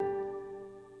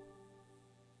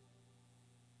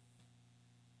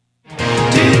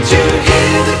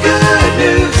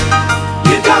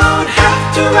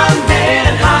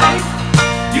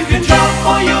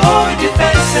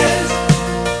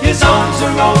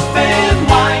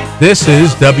This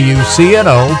is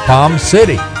WCNO Palm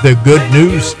City, the good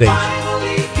news station.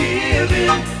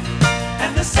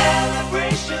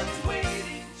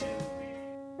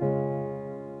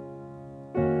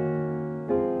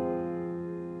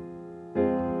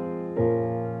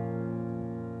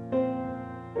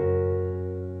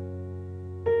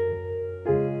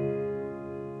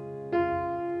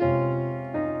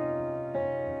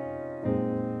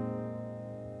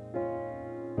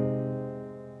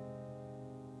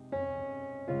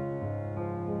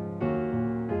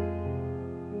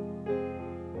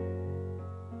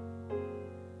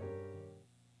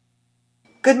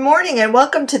 Good morning and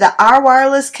welcome to the Our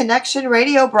Wireless Connection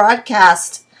radio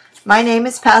broadcast. My name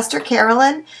is Pastor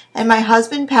Carolyn, and my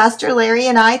husband, Pastor Larry,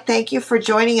 and I thank you for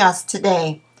joining us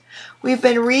today. We've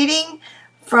been reading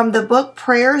from the book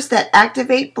Prayers That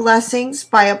Activate Blessings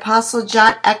by Apostle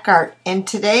John Eckhart, and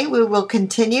today we will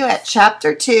continue at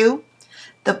chapter 2,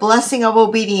 The Blessing of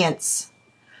Obedience.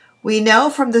 We know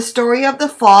from the story of the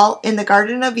fall in the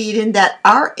Garden of Eden that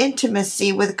our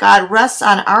intimacy with God rests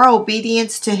on our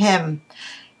obedience to Him.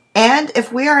 And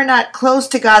if we are not close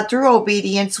to God through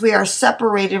obedience, we are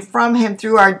separated from Him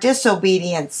through our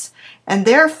disobedience, and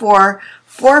therefore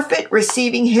forfeit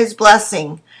receiving His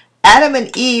blessing. Adam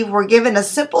and Eve were given a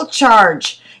simple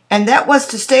charge, and that was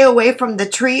to stay away from the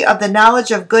tree of the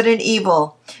knowledge of good and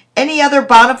evil. Any other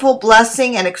bountiful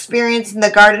blessing and experience in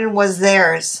the garden was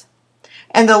theirs.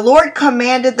 And the Lord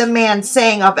commanded the man,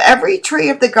 saying, "Of every tree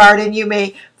of the garden you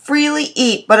may freely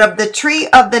eat, but of the tree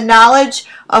of the knowledge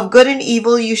of good and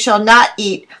evil you shall not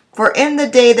eat, for in the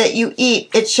day that you eat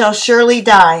it shall surely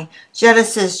die."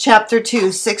 Genesis chapter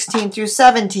 2, 16 through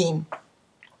 17.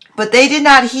 But they did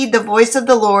not heed the voice of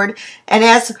the Lord, and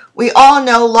as we all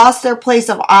know, lost their place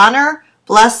of honor,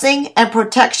 blessing, and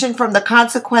protection from the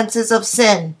consequences of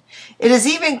sin. It is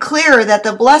even clearer that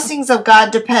the blessings of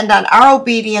God depend on our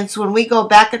obedience when we go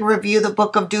back and review the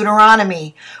book of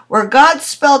Deuteronomy, where God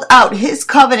spelled out His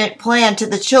covenant plan to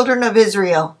the children of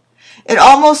Israel. It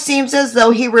almost seems as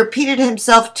though He repeated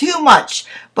Himself too much,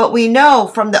 but we know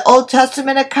from the Old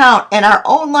Testament account and our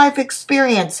own life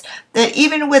experience that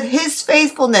even with His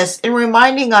faithfulness in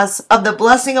reminding us of the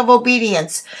blessing of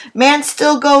obedience, man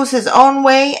still goes his own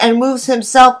way and moves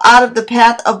himself out of the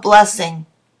path of blessing.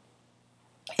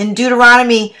 In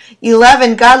Deuteronomy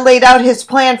 11, God laid out His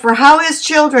plan for how His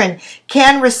children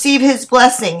can receive His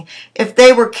blessing. If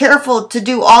they were careful to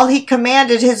do all He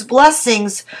commanded, His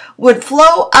blessings would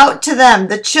flow out to them,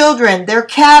 the children, their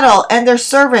cattle, and their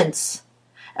servants.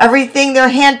 Everything their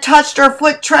hand touched or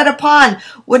foot tread upon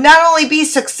would not only be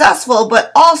successful,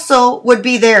 but also would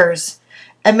be theirs.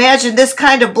 Imagine this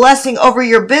kind of blessing over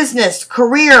your business,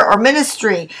 career, or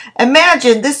ministry.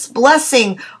 Imagine this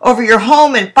blessing over your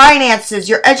home and finances,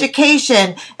 your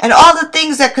education, and all the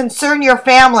things that concern your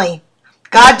family.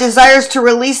 God desires to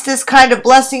release this kind of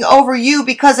blessing over you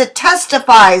because it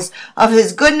testifies of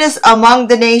His goodness among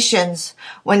the nations.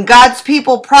 When God's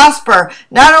people prosper,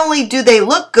 not only do they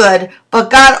look good, but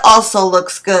God also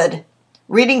looks good.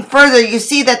 Reading further, you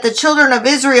see that the children of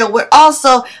Israel would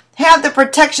also have the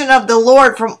protection of the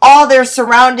Lord from all their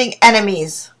surrounding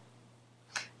enemies.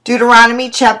 Deuteronomy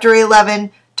chapter 11,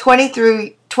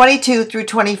 22 through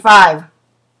 25.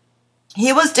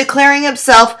 He was declaring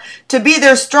Himself to be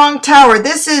their strong tower.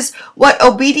 This is what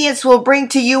obedience will bring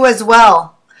to you as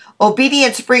well.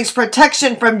 Obedience brings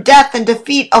protection from death and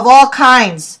defeat of all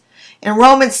kinds. In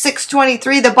Romans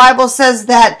 6:23, the Bible says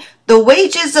that the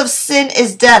wages of sin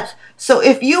is death. So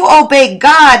if you obey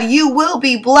God, you will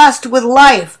be blessed with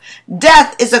life.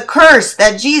 Death is a curse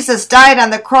that Jesus died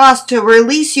on the cross to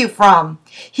release you from.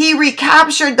 He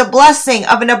recaptured the blessing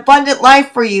of an abundant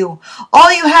life for you.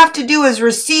 All you have to do is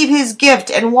receive His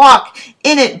gift and walk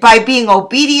in it by being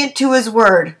obedient to His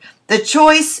word. The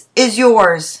choice is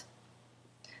yours.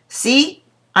 See,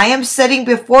 I am setting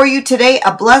before you today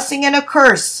a blessing and a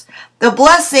curse. The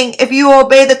blessing if you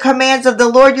obey the commands of the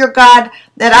Lord your God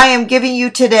that I am giving you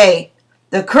today.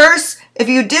 The curse if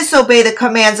you disobey the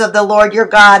commands of the Lord your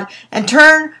God and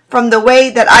turn from the way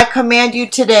that I command you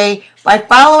today by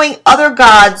following other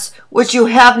gods which you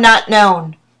have not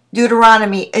known.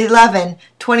 Deuteronomy 11,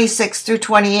 26 through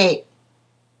 28.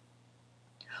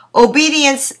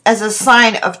 Obedience as a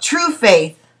sign of true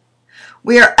faith.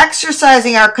 We are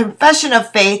exercising our confession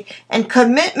of faith and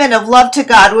commitment of love to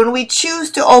God when we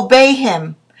choose to obey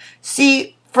Him.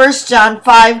 See 1 John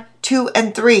 5, 2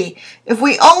 and 3. If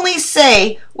we only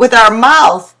say with our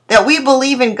mouth that we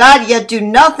believe in God yet do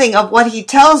nothing of what He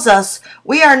tells us,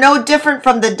 we are no different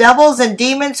from the devils and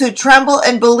demons who tremble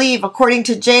and believe, according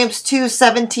to James 2,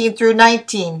 17 through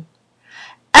 19.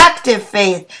 Active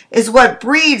faith is what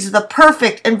breeds the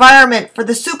perfect environment for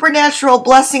the supernatural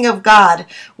blessing of God.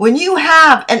 When you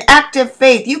have an active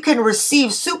faith, you can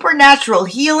receive supernatural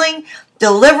healing,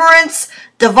 deliverance,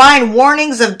 divine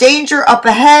warnings of danger up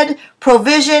ahead,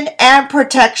 provision, and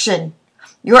protection.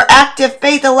 Your active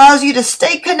faith allows you to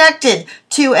stay connected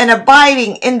to and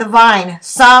abiding in the vine.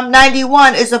 Psalm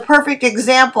 91 is a perfect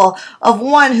example of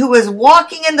one who is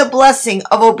walking in the blessing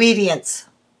of obedience.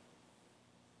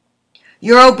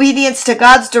 Your obedience to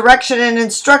God's direction and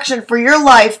instruction for your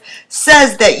life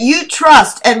says that you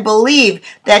trust and believe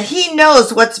that He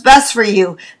knows what's best for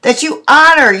you, that you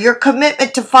honor your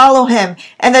commitment to follow Him,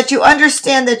 and that you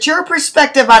understand that your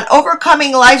perspective on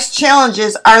overcoming life's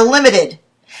challenges are limited.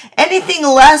 Anything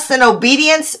less than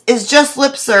obedience is just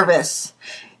lip service.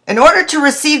 In order to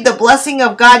receive the blessing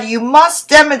of God, you must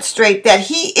demonstrate that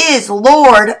He is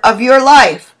Lord of your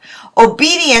life.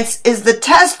 Obedience is the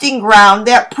testing ground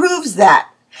that proves that.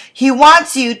 He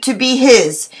wants you to be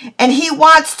His, and He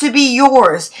wants to be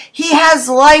yours. He has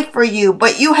life for you,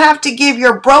 but you have to give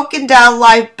your broken down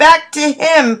life back to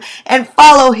Him and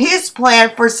follow His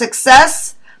plan for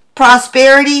success,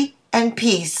 prosperity, and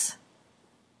peace.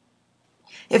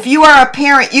 If you are a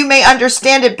parent, you may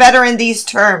understand it better in these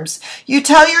terms. You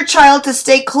tell your child to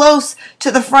stay close to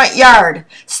the front yard.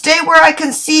 Stay where I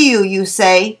can see you, you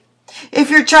say. If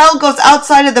your child goes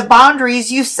outside of the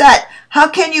boundaries you set, how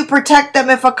can you protect them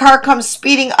if a car comes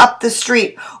speeding up the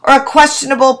street or a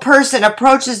questionable person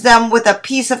approaches them with a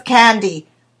piece of candy?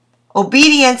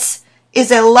 Obedience is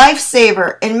a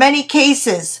lifesaver in many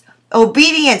cases.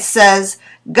 Obedience says,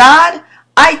 God,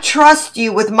 I trust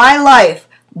you with my life.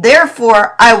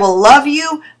 Therefore, I will love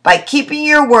you by keeping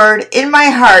your word in my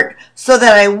heart so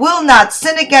that I will not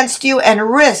sin against you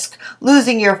and risk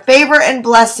losing your favor and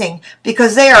blessing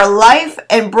because they are life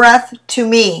and breath to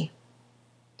me.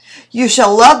 You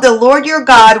shall love the Lord your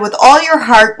God with all your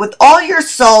heart, with all your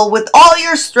soul, with all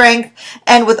your strength,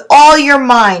 and with all your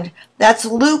mind. That's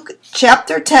Luke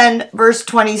chapter 10, verse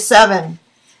 27.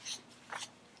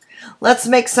 Let's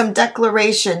make some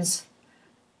declarations.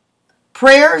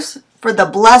 Prayers for the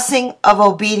blessing of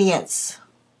obedience.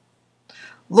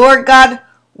 Lord God,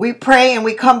 we pray and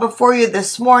we come before you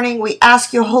this morning. We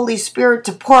ask your Holy Spirit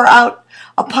to pour out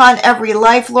upon every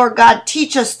life. Lord God,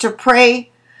 teach us to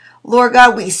pray. Lord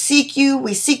God, we seek you.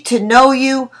 We seek to know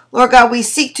you. Lord God, we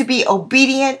seek to be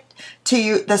obedient to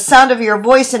you, the sound of your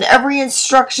voice and every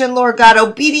instruction. Lord God,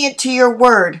 obedient to your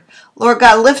word. Lord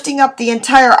God, lifting up the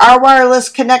entire Our Wireless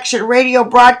Connection radio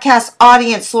broadcast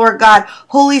audience, Lord God.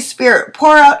 Holy Spirit,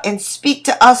 pour out and speak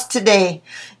to us today.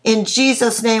 In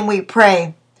Jesus' name we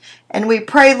pray. And we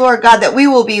pray, Lord God, that we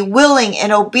will be willing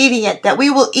and obedient, that we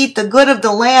will eat the good of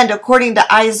the land according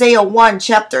to Isaiah 1,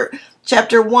 chapter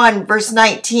 1, verse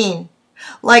 19.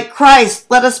 Like Christ,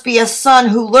 let us be a son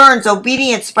who learns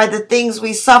obedience by the things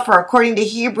we suffer, according to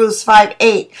Hebrews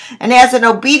 5:8. And as an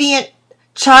obedient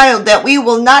child, that we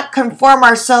will not conform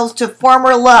ourselves to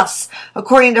former lusts,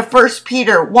 according to 1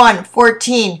 Peter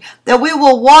 1:14, that we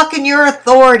will walk in your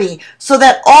authority, so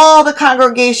that all the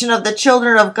congregation of the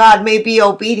children of God may be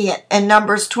obedient, in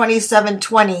Numbers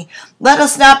 27:20. Let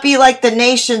us not be like the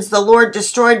nations the Lord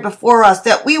destroyed before us,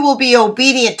 that we will be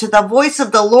obedient to the voice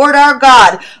of the Lord our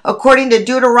God, according to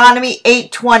Deuteronomy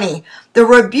 8:20. The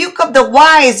rebuke of the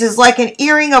wise is like an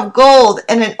earring of gold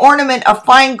and an ornament of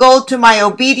fine gold to my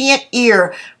obedient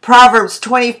ear. Proverbs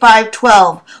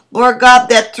 25:12. Lord God,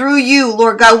 that through you,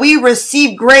 Lord God, we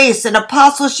receive grace and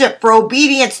apostleship for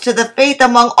obedience to the faith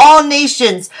among all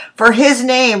nations for his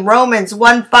name. Romans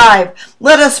 1:5.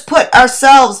 Let us put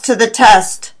ourselves to the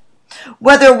test,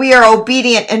 whether we are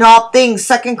obedient in all things.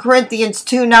 2 Corinthians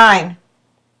 2:9.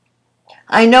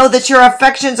 I know that your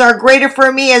affections are greater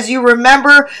for me as you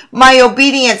remember my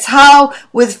obedience, how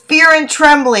with fear and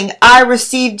trembling I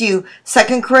received you.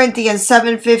 2 Corinthians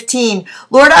 7:15.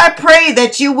 Lord, I pray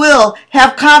that you will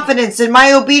have confidence in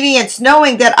my obedience,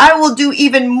 knowing that I will do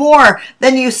even more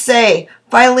than you say.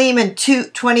 Philemon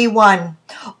 2:21.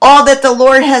 All that the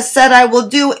Lord has said I will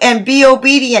do and be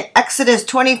obedient. Exodus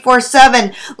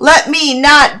 24:7. Let me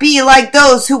not be like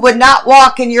those who would not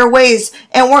walk in your ways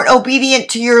and weren't obedient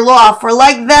to your law, for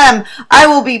like them I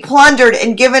will be plundered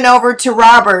and given over to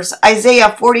robbers.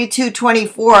 Isaiah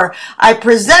 42:24. I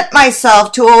present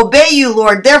myself to obey you,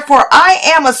 Lord. Therefore I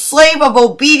am a slave of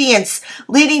obedience,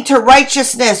 leading to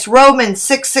righteousness. Romans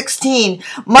 6:16.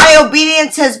 My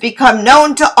obedience has become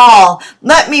known to all.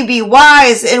 Let me be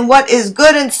wise in what is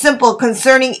good and simple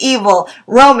concerning evil.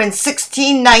 Romans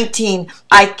 16:19.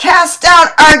 I cast down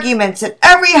arguments and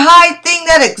every high thing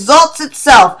that exalts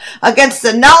itself against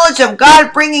the knowledge of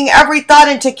God, bringing every thought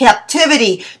into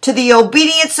captivity to the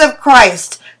obedience of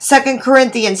Christ. 2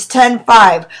 Corinthians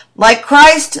 10:5. Like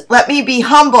Christ, let me be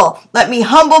humble. Let me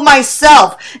humble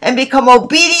myself and become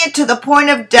obedient to the point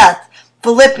of death.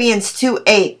 Philippians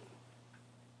 2:8.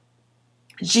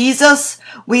 Jesus,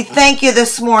 we thank you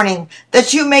this morning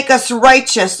that you make us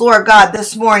righteous, Lord God,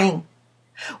 this morning.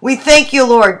 We thank you,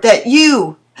 Lord, that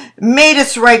you made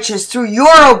us righteous through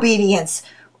your obedience,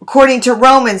 according to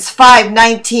Romans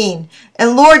 5:19.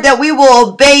 And Lord, that we will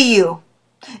obey you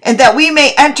and that we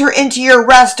may enter into your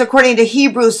rest, according to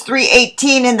Hebrews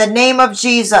 3:18, in the name of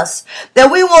Jesus.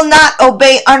 That we will not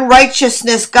obey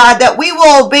unrighteousness, God, that we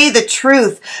will obey the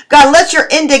truth. God, let your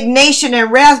indignation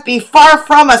and wrath be far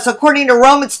from us, according to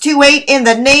Romans 2:8, in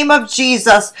the name of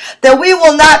Jesus. That we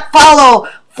will not follow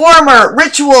former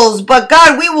rituals, but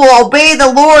God, we will obey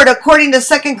the Lord, according to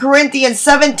 2 Corinthians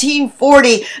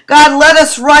 17:40. God, let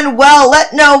us run well.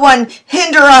 Let no one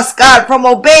hinder us, God, from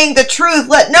obeying the truth.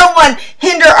 Let no one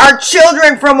hinder our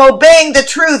children from obeying the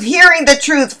truth, hearing the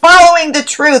truth, following the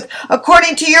truth,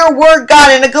 according to your word, God,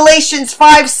 in Galatians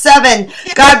 5:7.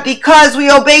 God, because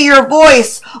we obey your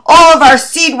voice, all of our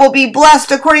seed will be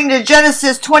blessed, according to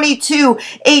Genesis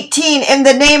 22:18, in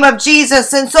the name of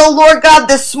Jesus. And so, Lord God,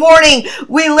 this morning,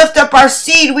 we lift up our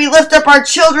seed. We lift up our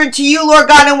children to you, Lord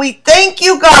God, and we thank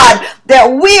you, God,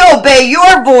 that we obey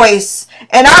your voice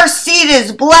and our seed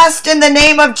is blessed in the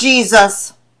name of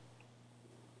Jesus.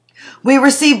 We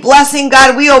receive blessing,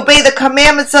 God. We obey the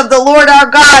commandments of the Lord our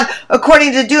God,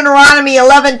 according to Deuteronomy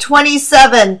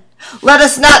 11:27. Let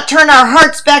us not turn our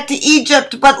hearts back to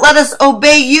Egypt, but let us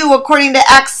obey you, according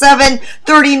to Acts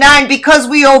 7:39. Because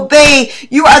we obey,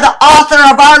 you are the author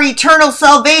of our eternal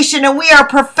salvation, and we are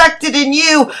perfected in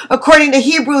you, according to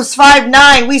Hebrews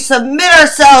 5:9. We submit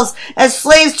ourselves as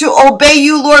slaves to obey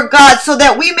you, Lord God, so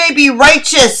that we may be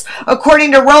righteous,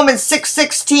 according to Romans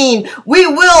 6:16. We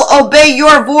will obey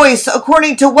your voice,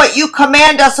 according to what you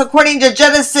command us, according to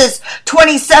Genesis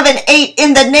 27:8.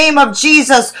 In the name of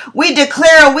Jesus, we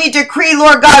declare and we decree,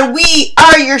 Lord God, we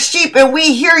are your sheep and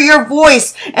we hear your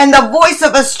voice, and the voice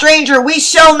of a stranger we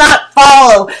shall not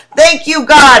follow. Thank you,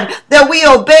 God, that we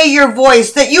obey your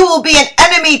voice, that you will be an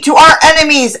enemy to our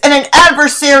enemies and an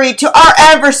adversary to our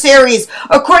adversaries,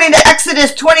 according to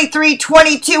Exodus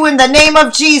 23:22, in the name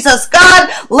of Jesus. God,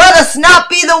 let us not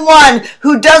be the one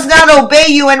who does not obey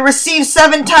you and receives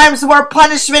 7 times more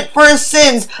punishment for his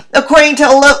sins, according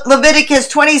to Leviticus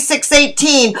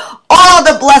 26:18. All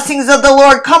the blessings of the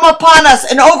Lord come upon us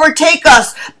and overtake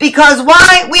us, because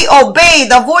why? We obey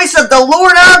the voice of the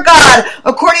Lord our God,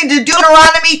 according to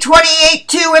Deuteronomy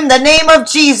 28:2, in the name of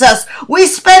Jesus. We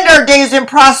spend our days in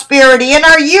prosperity and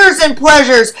our years in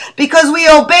pleasures, because we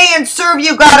obey and serve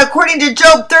you, God, according to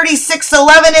Job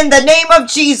 36:11, in the name of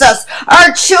Jesus.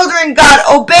 Our children, God,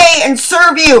 obey and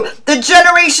serve you. The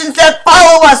generations that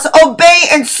follow us obey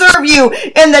and serve you.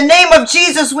 In the name of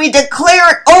Jesus, we declare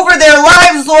it over their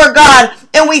lives, Lord God,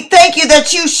 and we thank you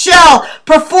that you shall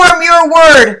perform your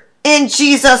word in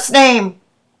Jesus' name.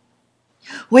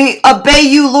 We obey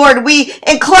you, Lord. We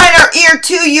incline our ear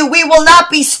to you. We will not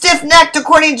be stiff-necked,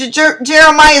 according to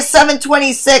Jeremiah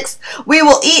 7:26. We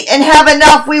will eat and have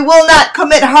enough. We will not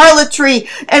commit harlotry,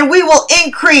 and we will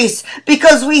increase,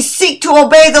 because we seek to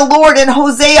obey the Lord. In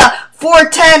Hosea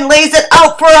 4:10 lays it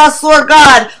out for us, Lord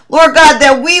God,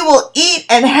 that we will eat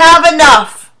and have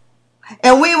enough.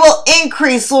 And we will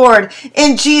increase, Lord,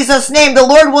 in Jesus' name. The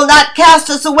Lord will not cast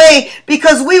us away,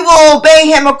 because we will obey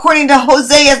him, according to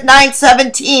Hosea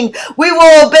 9:17. We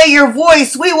will obey your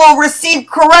voice. We will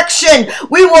receive correction.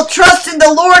 We will trust in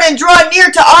the Lord and draw near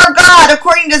to our God,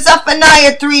 according to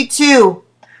Zephaniah 3:2.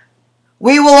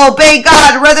 We will obey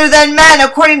God rather than men,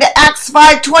 according to Acts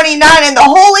 5:29, and the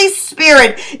Holy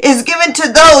Spirit is given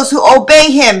to those who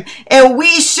obey him, and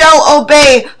we shall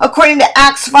obey, according to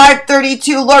Acts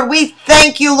 5:32. Lord, we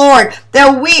thank you, Lord,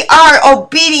 that we are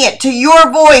obedient to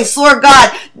your voice, Lord God.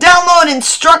 Download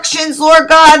instructions, Lord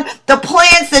God, the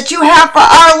plans that you have for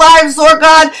our lives, Lord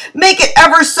God. Make it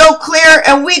ever so clear,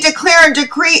 and we declare and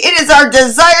decree it is our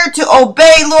desire to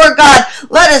obey, Lord God.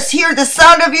 Let us hear the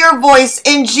sound of your voice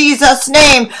in Jesus'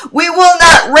 name. We will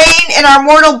not reign in our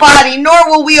mortal body, nor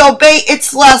will we obey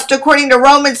its lust, according to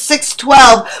Romans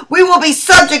 6:12. We will be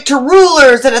subject to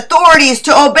rulers and authorities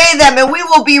to obey them, and we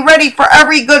will be ready for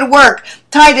every good work.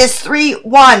 Titus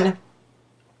 3:1.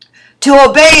 To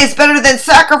obey is better than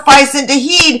sacrifice, and to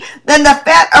heed than the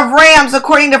fat of rams,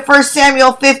 according to 1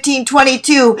 Samuel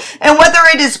 15:22. And whether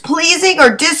it is pleasing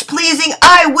or displeasing,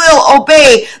 I will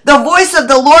obey the voice of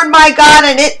the Lord my God,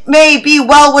 and it may be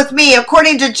well with me,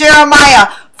 according to Jeremiah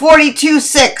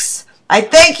 42:6. I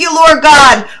thank you, Lord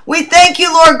God. We thank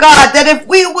you, Lord God, that if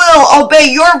we will obey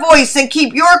your voice and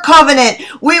keep your covenant,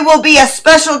 we will be a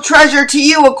special treasure to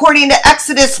you according to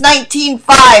Exodus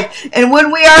 19:5. And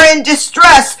when we are in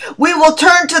distress, we will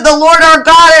turn to the Lord our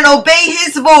God and obey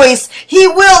his voice. He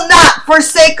will not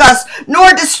forsake us,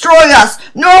 nor destroy us,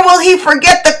 nor will he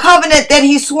forget the covenant that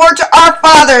he swore to our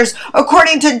fathers,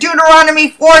 according to Deuteronomy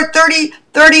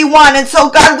 4:30-31. And so,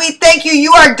 God, we thank you.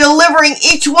 You are delivering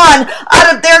each one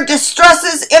out of their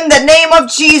distresses in the name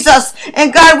of Jesus.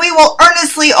 And God, we will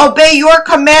earnestly obey your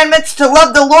commandments to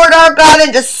love the Lord our God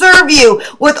and to serve you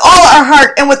with all our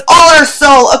heart and with all our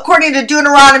soul, according to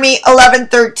Deuteronomy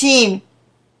 11:13.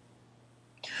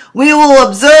 We will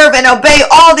observe and obey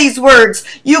all these words.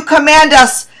 You command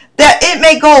us that it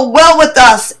may go well with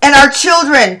us and our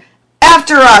children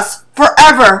after us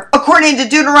forever, according to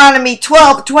Deuteronomy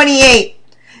 12:28.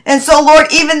 And so, Lord,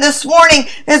 even this morning,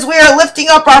 as we are lifting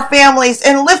up our families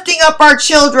and lifting up our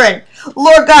children,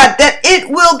 Lord God, that it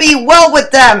will be well with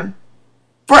them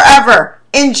forever.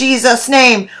 In Jesus'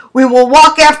 name, we will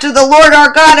walk after the Lord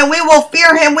our God, and we will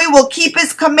fear him. We will keep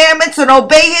his commandments and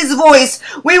obey his voice.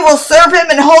 We will serve him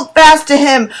and hold fast to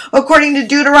him, according to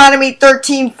Deuteronomy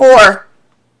 13:4.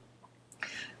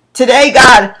 Today,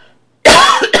 God,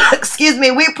 excuse me,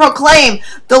 we proclaim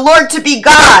the Lord to be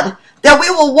God, that we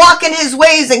will walk in his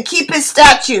ways and keep his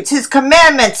statutes, his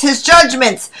commandments, his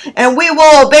judgments, and we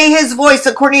will obey his voice,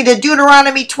 according to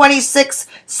Deuteronomy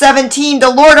 26:17. The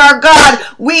Lord our God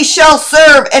we shall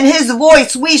serve, and his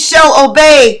voice we shall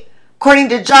obey, according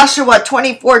to Joshua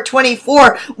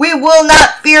 24:24. We will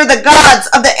not fear the gods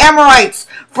of the Amorites,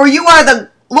 for you are the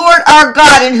Lord our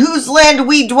God, in whose land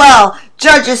we dwell.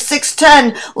 Judges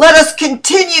 6:10. Let us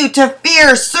continue to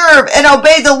fear, serve, and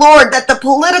obey the Lord, that the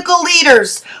political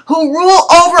leaders who rule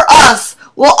over us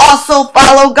will also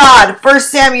follow God. 1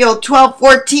 Samuel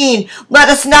 12:14. Let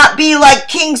us not be like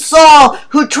King Saul,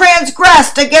 who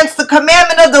transgressed against the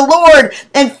commandment of the Lord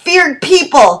and feared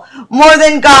people more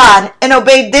than God and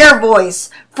obeyed their voice.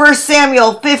 1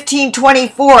 Samuel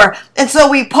 15:24. And so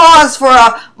we pause for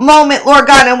a moment, Lord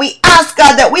God, and we ask,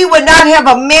 God, that we would not have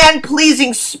a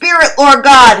man-pleasing spirit, Lord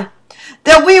God.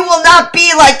 That we will not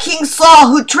be like King Saul,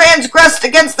 who transgressed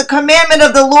against the commandment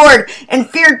of the Lord and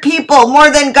feared people more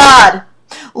than God.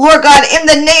 Lord God, in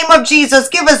the name of Jesus,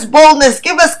 give us boldness,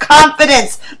 give us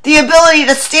confidence, the ability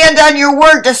to stand on your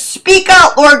word, to speak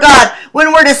out, Lord God,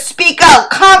 when we're to speak out,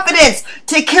 confidence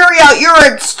to carry out your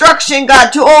instruction,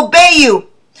 God, to obey you.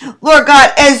 Lord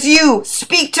God, as you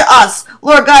speak to us,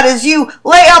 Lord God, as you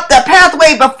lay out the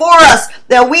pathway before us,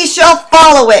 that we shall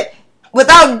follow it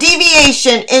without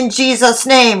deviation, in Jesus'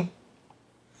 name.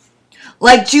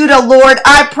 Like Judah, Lord,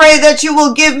 I pray that you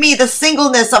will give me the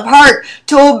singleness of heart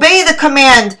to obey the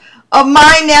command of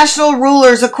my national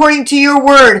rulers according to your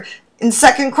word in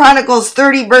 2 Chronicles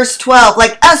 30 verse 12.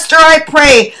 Like Esther, I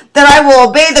pray that I will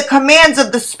obey the commands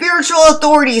of the spiritual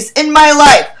authorities in my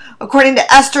life, according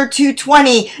to Esther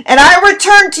 2:20. And I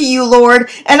return to you, Lord,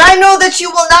 and I know that you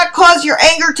will not cause your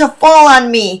anger to fall on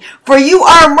me, for you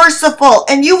are merciful,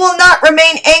 and you will not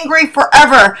remain angry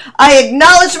forever. I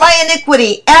acknowledge my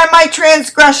iniquity and my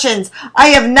transgressions. I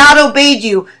have not obeyed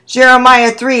you.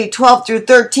 Jeremiah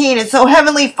 3:12-13. And so,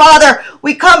 Heavenly Father,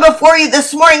 we come before you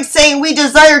this morning saying we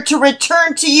desire to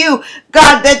return to you,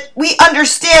 God, that we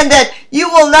understand that you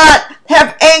will not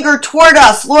have anger toward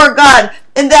us, Lord God,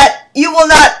 and that you will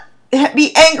not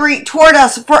be angry toward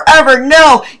us forever.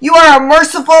 No, you are a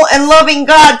merciful and loving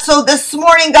God. So this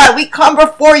morning, God, we come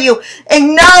before you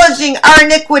acknowledging our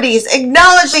iniquities,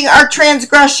 acknowledging our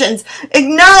transgressions,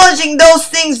 acknowledging those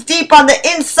things deep on the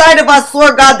inside of us,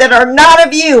 Lord God, that are not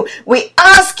of you. We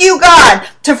ask you, God,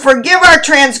 to forgive our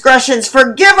transgressions,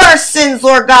 forgive our sins,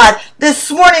 Lord God. This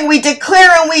morning we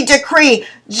declare and we decree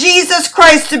Jesus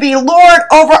Christ to be Lord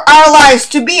over our lives,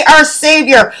 to be our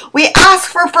Savior. We ask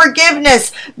for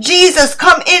forgiveness. Jesus,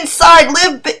 come inside,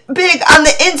 live big on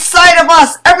the inside of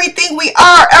us. Everything we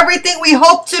are, everything we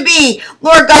hope to be,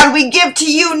 Lord God, we give to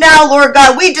you now, Lord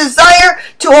God. We desire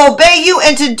to obey you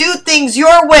and to do things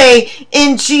your way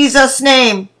in Jesus'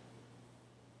 name.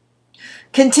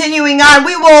 Continuing on,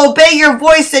 we will obey your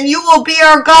voice and you will be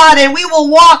our God, and we will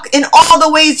walk in all the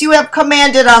ways you have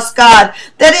commanded us, God,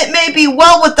 that it may be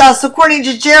well with us, according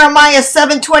to Jeremiah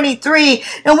 7:23.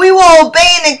 And we will obey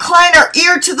and incline our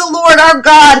ear to the Lord our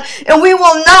God, and we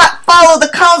will not follow the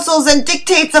counsels and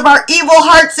dictates of our evil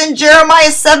hearts, in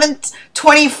Jeremiah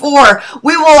 7:24.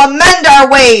 We will amend our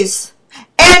ways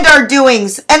and our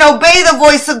doings, and obey the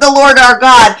voice of the Lord our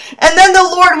God. And then the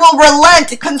Lord will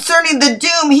relent concerning the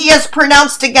doom he has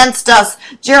pronounced against us.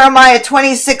 Jeremiah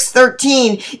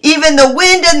 26:13. Even the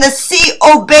wind and the sea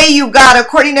obey you, God,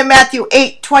 according to Matthew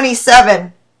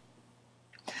 8:27.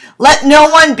 Let no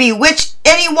one bewitch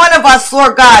any one of us,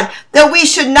 Lord God, that we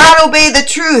should not obey the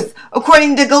truth,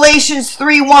 according to Galatians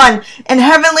 3:1. And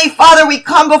Heavenly Father, we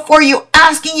come before you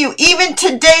asking you, even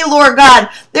today, Lord God,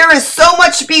 there is so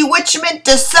much bewitchment,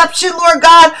 deception, Lord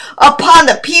God, upon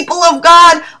the people of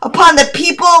God, upon the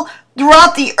people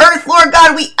throughout the earth, Lord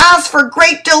God. We ask for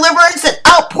great deliverance and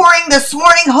outpouring this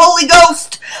morning, Holy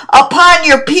Ghost, upon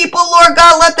your people, Lord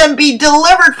God. Let them be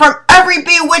delivered from every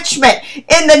bewitchment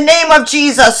in the name of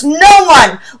Jesus.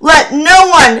 Let no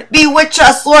one bewitch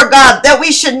us, Lord God, that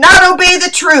we should not obey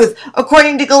the truth,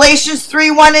 according to Galatians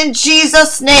 3:1, in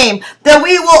Jesus' name, that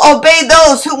we will obey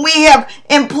those whom we have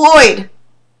employed.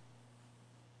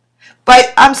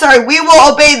 We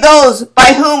will obey those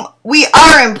by whom we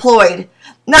are employed,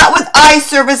 not with eye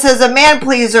service as a man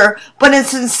pleaser, but in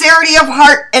sincerity of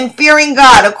heart and fearing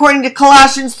God, according to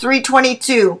Colossians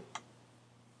 3:22.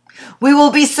 We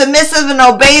will be submissive and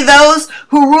obey those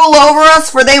who rule over us,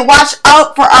 for they watch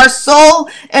out for our soul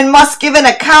and must give an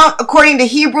account, according to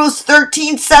Hebrews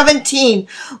 13:17.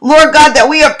 Lord God, that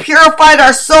we have purified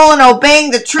our soul in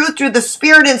obeying the truth through the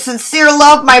Spirit and sincere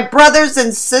love, my brothers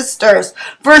and sisters.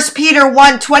 1 Peter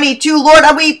 1:22. Lord,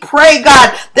 we pray,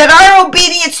 God, that our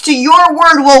obedience to your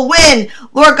word will win,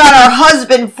 Lord God, our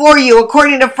husband for you,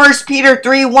 according to 1 Peter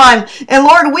 3:1. And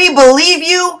Lord, we believe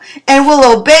you and will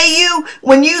obey you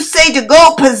when you say to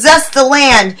go possess the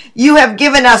land you have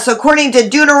given us, according to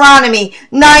Deuteronomy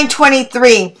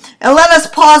 9:23. And let us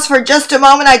pause for just a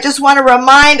moment. I just want to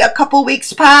remind, a couple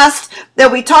weeks past,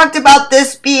 that we talked about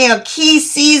this being a key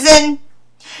season,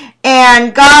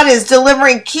 and God is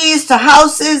delivering keys to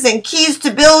houses and keys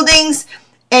to buildings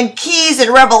and keys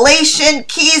in Revelation,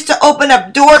 keys to open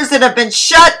up doors that have been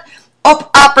shut.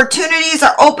 Opportunities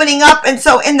are opening up. And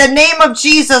so in the name of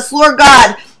Jesus, Lord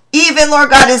God, even, Lord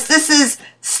God, as this is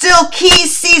still key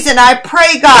season, I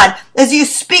pray, God, as you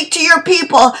speak to your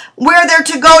people where they're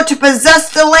to go to possess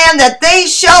the land, that they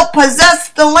shall possess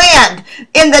the land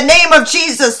in the name of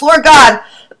Jesus, Lord God,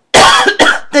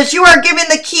 that you are giving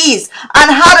the keys on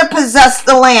how to possess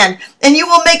the land, and you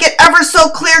will make it ever so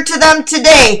clear to them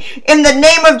today in the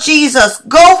name of Jesus.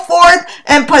 Go forth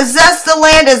and possess the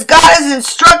land as God has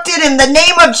instructed in the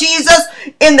name of Jesus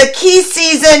in the key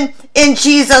season, in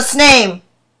Jesus' name.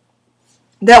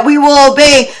 That we will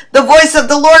obey the voice of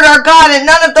the Lord our God, and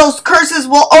none of those curses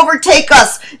will overtake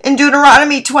us, in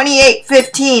Deuteronomy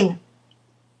 28:15.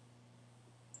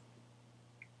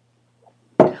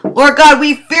 Lord God,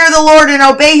 we fear the Lord and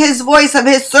obey his voice of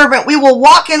his servant. We will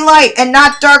walk in light and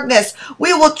not darkness.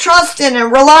 We will trust in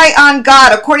and rely on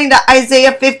God, according to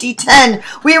Isaiah 50:10.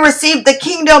 We receive the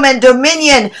kingdom and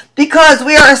dominion because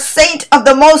we are a saint of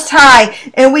the Most High,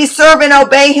 and we serve and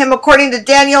obey him, according to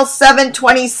Daniel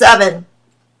 7:27.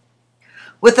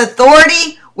 With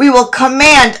authority, we will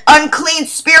command unclean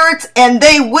spirits, and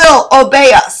they will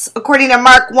obey us, according to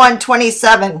Mark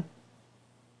 1:27.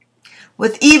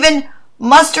 With even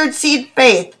mustard seed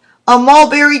faith, a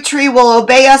mulberry tree will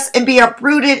obey us and be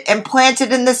uprooted and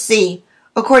planted in the sea,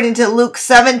 according to Luke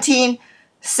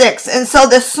 17:6. And so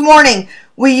this morning,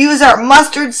 we use our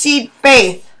mustard seed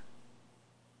faith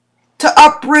to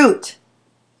uproot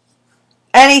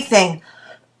anything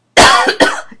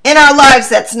in our lives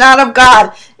that's not of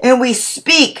God, and we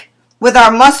speak with our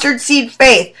mustard seed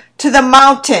faith to the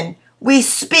mountain. We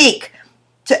speak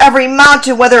to every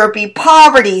mountain, whether it be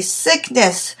poverty,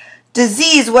 sickness,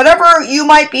 disease, whatever you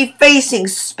might be facing.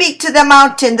 Speak to the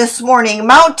mountain this morning.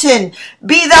 Mountain,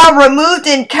 be thou removed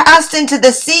and cast into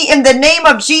the sea in the name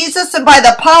of Jesus and by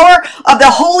the power of the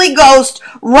Holy Ghost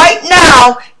right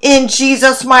now, in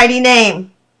Jesus' mighty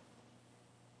name.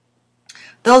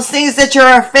 Those things that you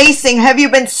are facing, have you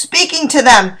been speaking to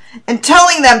them and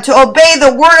telling them to obey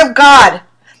the word of God?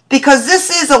 Because this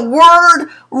is a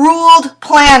word-ruled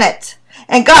planet.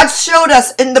 And God showed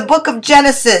us in the book of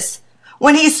Genesis,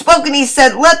 when he spoke and he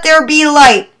said, let there be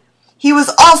light. He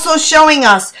was also showing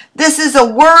us this is a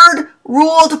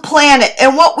word-ruled planet,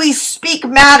 and what we speak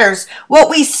matters.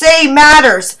 What we say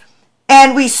matters.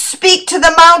 And we speak to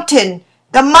the mountain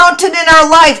in our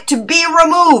life, to be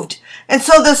removed. And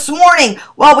so this morning,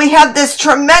 while we have this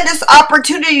tremendous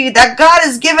opportunity that God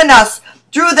has given us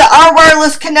through the Our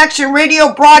Wireless Connection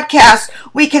radio broadcast,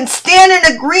 we can stand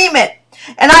in agreement.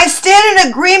 And I stand in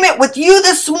agreement with you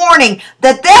this morning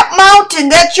that that mountain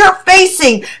that you're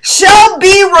facing shall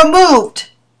be removed.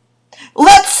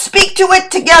 Let's speak to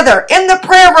it together in the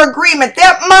prayer of agreement.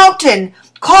 That mountain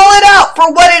Call it out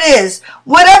for what it is.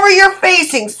 Whatever you're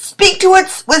facing, speak to it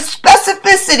with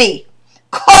specificity.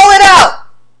 Call it out.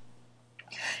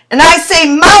 And I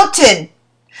say, mountain,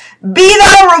 be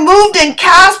thou removed and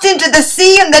cast into the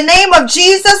sea in the name of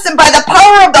Jesus and by the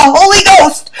power of the Holy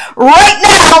Ghost right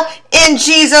now in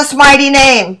Jesus' mighty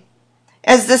name.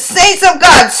 As the saints of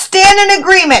God stand in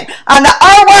agreement on the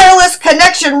Our Wireless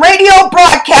Connection radio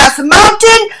broadcast,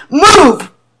 mountain,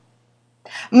 move.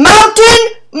 Mountain,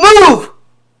 move.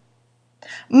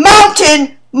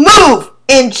 Mountain, move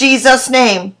in Jesus'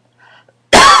 name.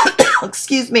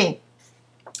 Excuse me.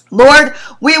 Lord,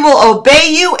 we will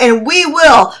obey you and we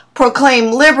will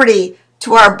proclaim liberty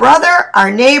to our brother,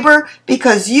 our neighbor,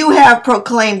 because you have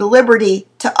proclaimed liberty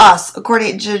to us,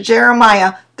 according to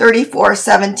Jeremiah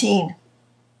 34:17.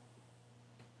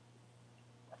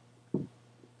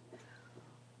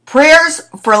 Prayers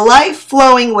for life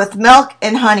flowing with milk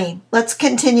and honey. Let's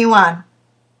continue on.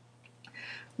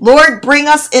 Lord, bring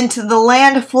us into the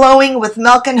land flowing with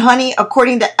milk and honey,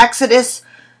 according to Exodus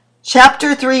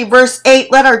chapter 3, verse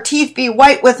 8. Let our teeth be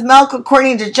white with milk,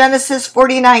 according to Genesis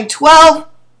 49:12.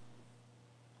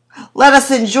 Let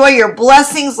us enjoy your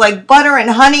blessings like butter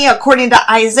and honey, according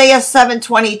to Isaiah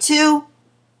 7:22.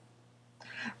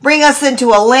 Bring us into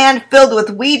a land filled with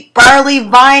wheat, barley,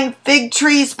 vine, fig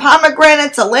trees,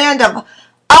 pomegranates, a land of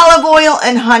olive oil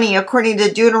and honey, according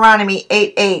to Deuteronomy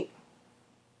 8:8.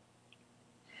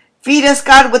 Feed us,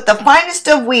 God, with the finest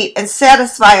of wheat and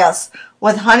satisfy us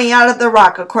with honey out of the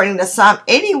rock, according to Psalm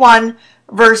 81,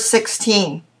 verse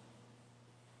 16.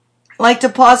 I'd like to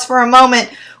pause for a moment.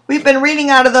 We've been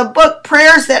reading out of the book,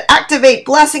 Prayers That Activate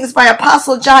Blessings by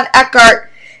Apostle John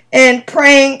Eckhart, and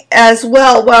praying as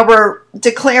well while we're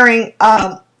declaring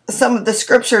some of the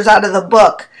scriptures out of the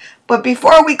book. But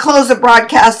before we close the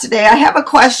broadcast today, I have a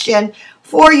question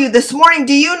for you this morning.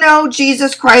 Do you know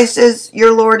Jesus Christ is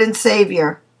your Lord and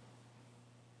Savior?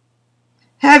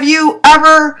 Have you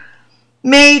ever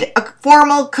made a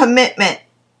formal commitment,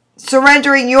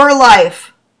 surrendering your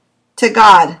life to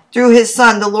God through His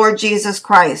Son, the Lord Jesus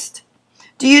Christ?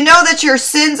 Do you know that your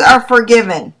sins are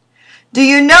forgiven? Do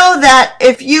you know that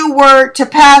if you were to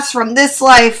pass from this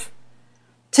life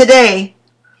today,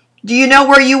 do you know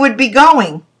where you would be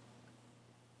going?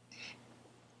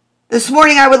 This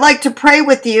morning I would like to pray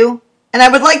with you, and I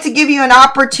would like to give you an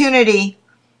opportunity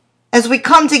as we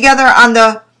come together on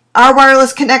the Our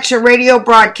Wireless Connection radio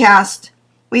broadcast.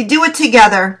 We do it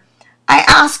together. I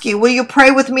ask you, will you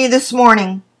pray with me this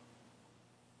morning?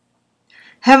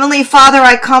 Heavenly Father,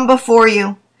 I come before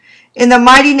you. In the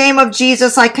mighty name of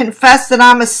Jesus, I confess that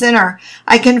I'm a sinner.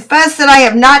 I confess that I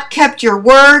have not kept your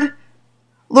word,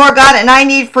 Lord God, and I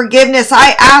need forgiveness.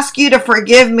 I ask you to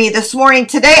forgive me this morning.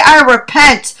 Today I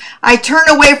repent. I turn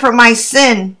away from my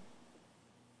sin.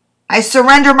 I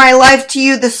surrender my life to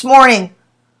you this morning.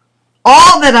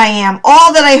 All that I am,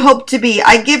 all that I hope to be,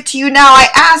 I give to you now. I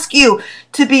ask you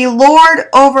to be Lord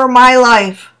over my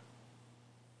life.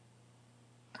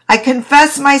 I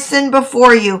confess my sin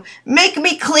before you. Make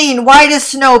me clean, white as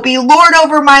snow. Be Lord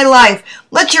over my life.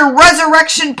 Let your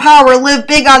resurrection power live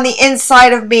big on the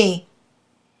inside of me.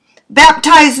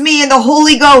 Baptize me in the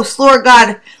Holy Ghost, Lord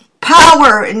God.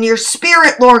 Power in your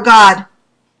Spirit, Lord God.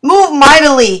 Move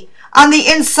mightily on the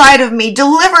inside of me.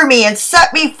 Deliver me and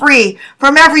set me free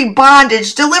from every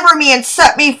bondage. Deliver me and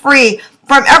set me free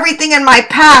from everything in my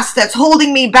past that's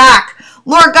holding me back.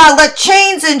 Lord God, let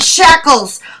chains and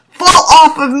shackles fall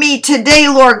off of me today,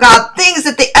 Lord God. Things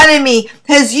that the enemy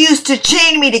has used to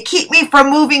chain me, to keep me from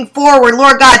moving forward,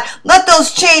 Lord God. Let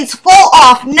those chains fall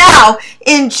off now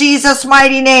in Jesus'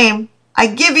 mighty name. I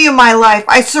give you my life.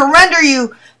 I surrender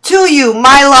you to you,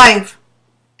 my life.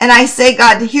 And I say,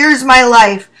 God, here's my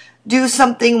life. Do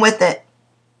something with it.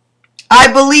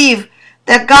 I believe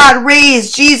that God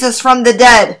raised Jesus from the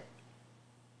dead.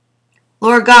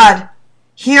 Lord God,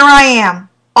 here I am,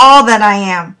 all that I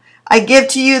am. I give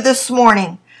to you this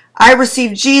morning. I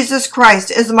receive Jesus Christ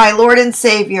as my Lord and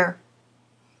Savior.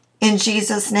 In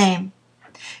Jesus' name.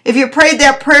 If you prayed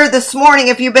that prayer this morning,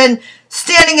 if you've been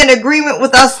standing in agreement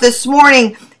with us this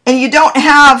morning and you don't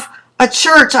have a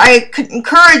church, I could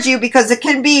encourage you, because it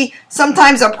can be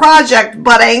sometimes a project,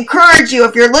 but I encourage you,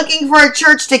 if you're looking for a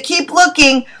church, to keep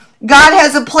looking. God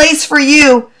has a place for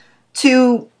you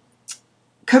to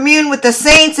commune with the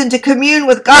saints and to commune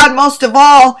with God most of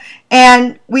all,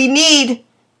 and we need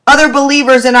other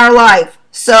believers in our life.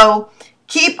 So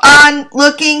keep on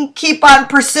looking, keep on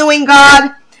pursuing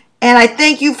God, and I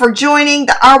thank you for joining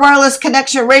the Our Wireless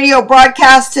Connection radio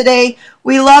broadcast today.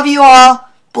 We love you all.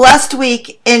 Blessed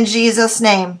week in Jesus'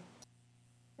 name.